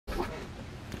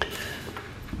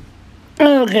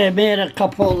Okay, I made a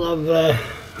couple of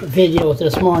videos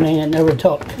this morning and never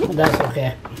took, but that's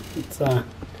okay. It's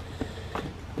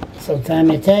sometimes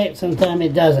it takes, sometimes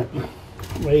it doesn't.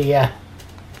 The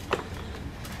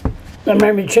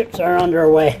memory chips are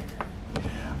underway.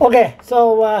 Okay,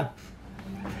 so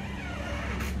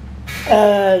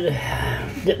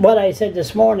what I said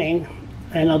this morning,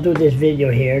 and I'll do this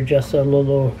video here, just a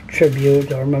little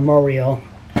tribute or memorial.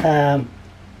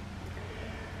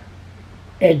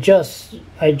 I just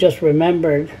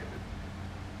remembered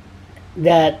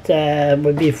that it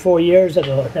would be 4 years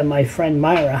ago that my friend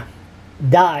Myra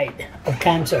died of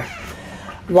cancer,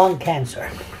 lung cancer.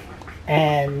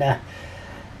 And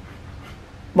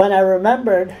when I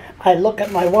remembered, I looked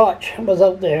at my watch, it was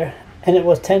out there, and it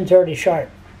was 10:30 sharp.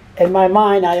 In my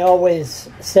mind, I always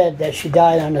said that she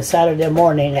died on a Saturday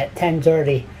morning at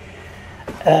 10:30,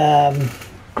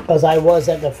 because I was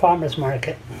at the farmer's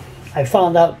market. I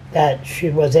found out that she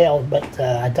was ill, but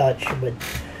I thought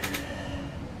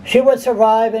she would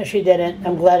survive, and she didn't.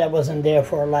 I'm glad I wasn't there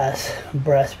for her last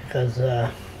breath, because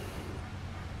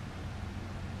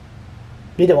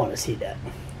you don't want to see that.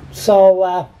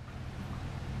 So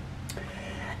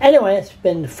anyway, it's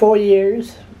been 4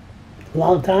 years,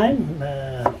 long time.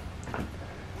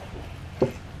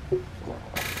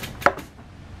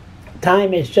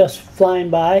 Time is just flying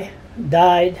by.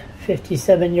 Died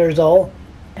 57 years old.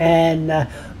 And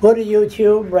go to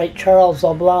YouTube, write Charles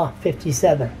LeBlanc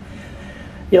 57.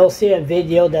 You'll see a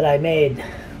video that I made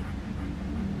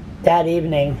that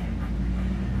evening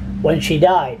when she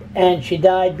died. And she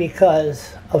died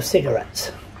because of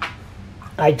cigarettes.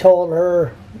 I told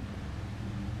her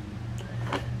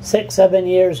 6, 7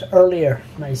 years earlier,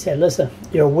 and I said, listen,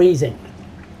 you're wheezing.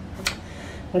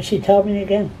 What'd she tell me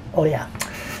again? Oh yeah,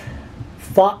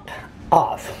 fuck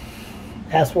off.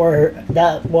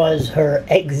 That was her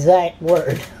exact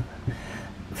word.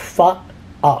 Fuck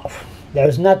off.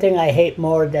 There's nothing I hate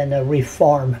more than a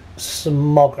reformed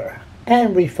smoker.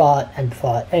 And we fought and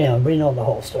fought. Anyway, we know the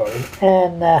whole story.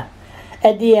 And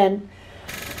at the end,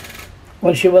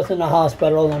 when she was in the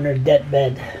hospital on her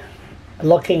deathbed,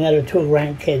 looking at her 2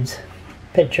 grandkids'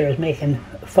 pictures, making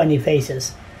funny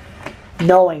faces,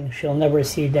 knowing she'll never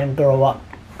see them grow up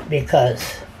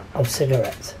because of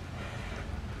cigarettes.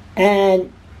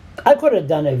 And I could have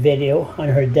done a video on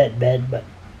her deathbed, but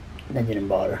that didn't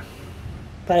bother.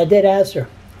 But I did ask her,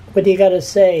 what do you got to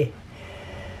say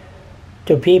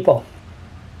to people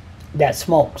that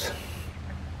smokes?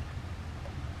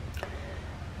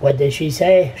 What did she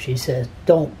say? She says,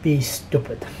 don't be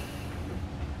stupid.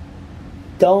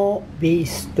 Don't be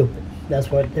stupid.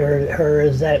 That's what her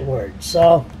exact word.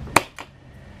 So,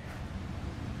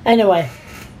 anyway,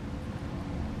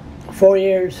 4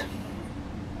 years.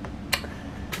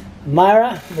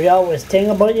 Myra, we always think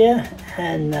about you,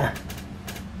 and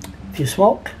if you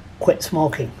smoke, quit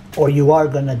smoking, or you are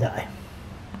gonna die.